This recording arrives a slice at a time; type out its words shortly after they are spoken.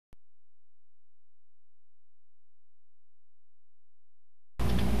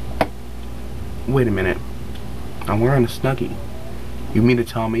Wait a minute. I'm wearing a Snuggie. You mean to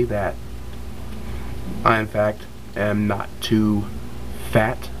tell me that I, in fact, am not too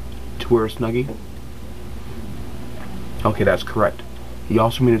fat to wear a Snuggie? Okay, that's correct. You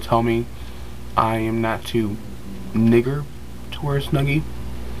also mean to tell me I am not too nigger to wear a Snuggie?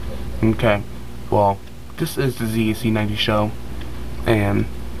 Okay, well, this is the ZAC90 show, and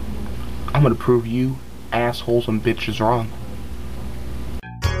I'm gonna prove you assholes and bitches wrong.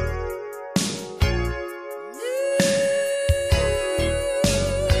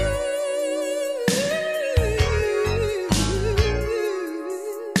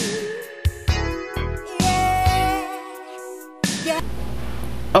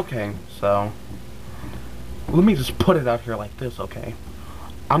 Okay, so let me just put it out here like this, okay?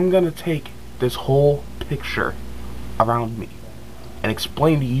 I'm gonna take this whole picture around me and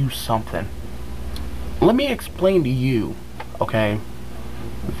explain to you something. Let me explain to you, okay,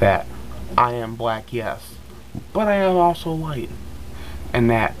 that I am black, yes, but I am also white. And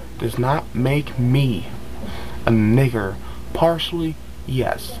that does not make me a nigger. Partially,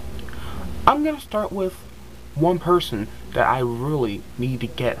 yes. I'm gonna start with one person that I really need to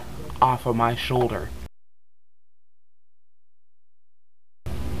get off of my shoulder.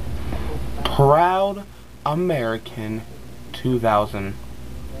 Proud American 2000.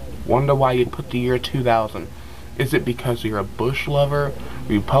 Wonder why you put the year 2000. Is it because you're a Bush lover,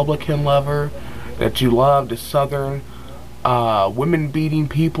 Republican lover, that you love the Southern women beating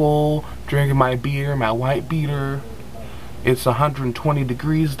people, drinking my beer, my white beater? It's 120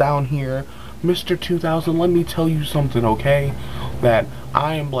 degrees down here. Mr. 2000, let me tell you something, okay? That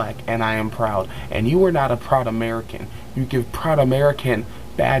I am black and I am proud, and you are not a proud American. You give proud American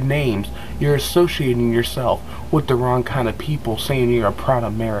bad names. You're associating yourself with the wrong kind of people, saying you're a proud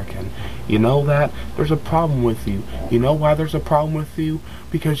American. You know that? There's a problem with you. You know why there's a problem with you?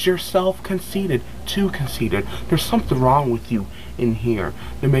 Because you're self-conceited, too conceited. There's something wrong with you in here.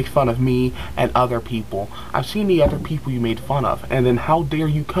 They make fun of me and other people. I've seen the other people you made fun of, and then how dare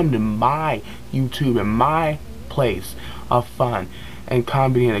you come to my YouTube and my place of fun and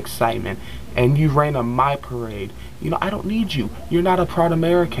comedy and excitement, and you rain on my parade. You know, I don't need you. You're not a proud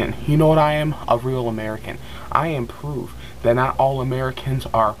American. You know what I am? A real American. I am proof that not all Americans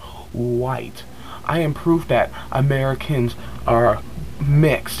are white. I am proof that Americans are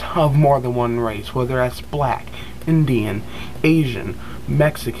mixed of more than one race, whether that's black, Indian, Asian,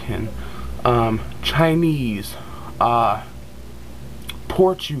 Mexican, Chinese,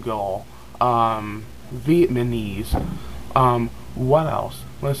 Portugal, Vietnamese, what else?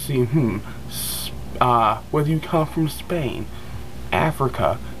 Let's see, whether you come from Spain,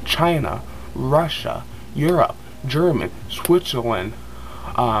 Africa, China, Russia, Europe, German, Switzerland,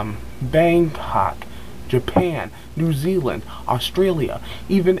 Bangkok, Japan, New Zealand, Australia,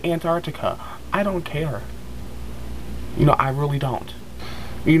 even Antarctica. I don't care. You know, I really don't.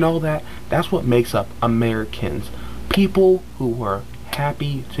 You know that? That's what makes up Americans. People who are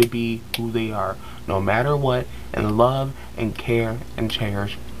happy to be who they are, no matter what, and love and care and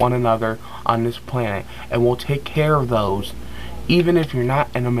cherish one another on this planet, and will take care of those. Even if you're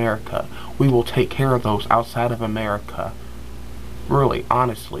not in America, we will take care of those outside of America. Really,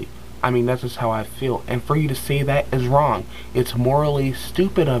 honestly. I mean, that's just how I feel. And for you to say that is wrong. It's morally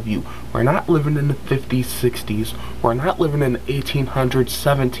stupid of you. We're not living in the 50s, 60s. We're not living in the 1800s,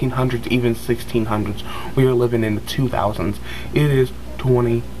 1700s, even 1600s. We are living in the 2000s. It is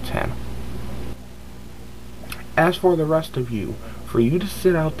 2010. As for the rest of you, for you to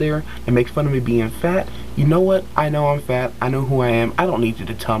sit out there and make fun of me being fat, you know what? I know I'm fat. I know who I am. I don't need you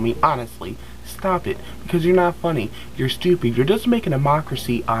to tell me, honestly. Stop it, because you're not funny. You're stupid. You're just making a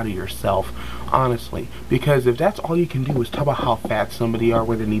democracy out of yourself, honestly. Because if that's all you can do is talk about how fat somebody are,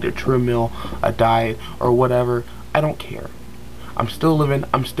 whether they need a trim meal, a diet, or whatever, I don't care. I'm still living.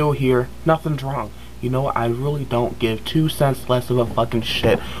 I'm still here. Nothing's wrong. You know, I really don't give 2 cents less of a fucking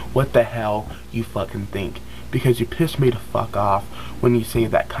shit what the hell you fucking think. Because you piss me the fuck off when you say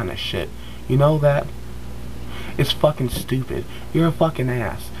that kind of shit. You know that? It's fucking stupid. You're a fucking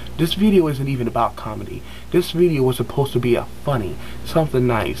ass. This video isn't even about comedy. This video was supposed to be a funny, something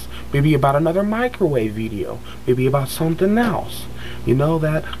nice. Maybe about another microwave video. Maybe about something else. You know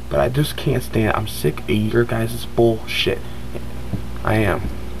that? But I just can't stand it. I'm sick of your guys' bullshit. I am.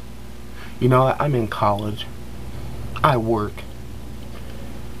 You know, I'm in college. I work.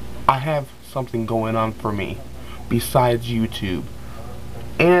 I have something going on for me besides YouTube.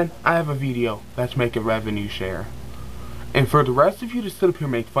 And I have a video that's making revenue share. And for the rest of you to sit up here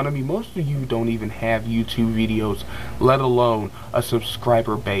and make fun of me, most of you don't even have YouTube videos, let alone a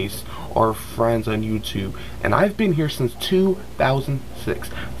subscriber base or friends on YouTube. And I've been here since 2006,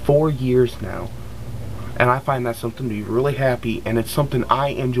 4 years now. And I find that something to be really happy, and it's something I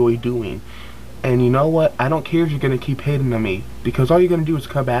enjoy doing. And you know what? I don't care if you're going to keep hating on me, because all you're going to do is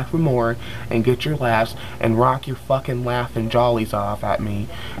come back for more and get your laughs and rock your fucking laughing jollies off at me,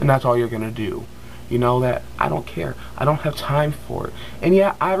 and that's all you're going to do. You know that? I don't care. I don't have time for it. And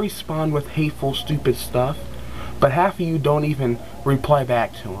yeah, I respond with hateful, stupid stuff, but half of you don't even reply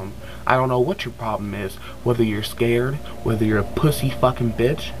back to them. I don't know what your problem is, whether you're scared, whether you're a pussy fucking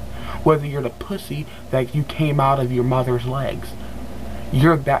bitch, whether you're the pussy that you came out of your mother's legs.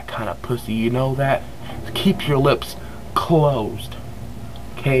 You're that kind of pussy, you know that? Keep your lips closed,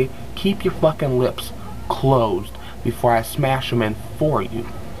 okay? Keep your fucking lips closed before I smash them in for you.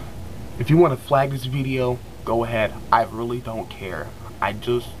 If you want to flag this video, go ahead. I really don't care. I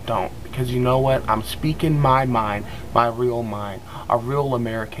just don't. Because you know what? I'm speaking my mind, my real mind, a real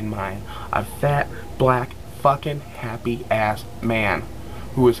American mind. A fat, black, fucking happy ass man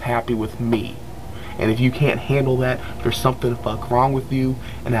who is happy with me. And if you can't handle that, there's something the fuck wrong with you,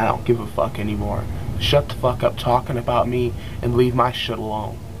 and I don't give a fuck anymore. Shut the fuck up talking about me and leave my shit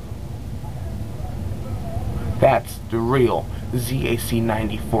alone. That's the real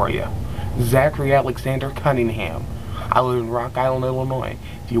ZAC90 for you. Zachary Alexander Cunningham. I live in Rock Island, Illinois.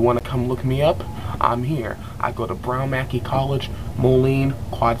 If you want to come look me up, I'm here. I go to Brown Mackie College, Moline,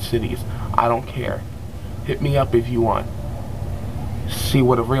 Quad Cities. I don't care. Hit me up if you want. See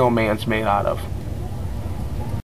what a real man's made out of.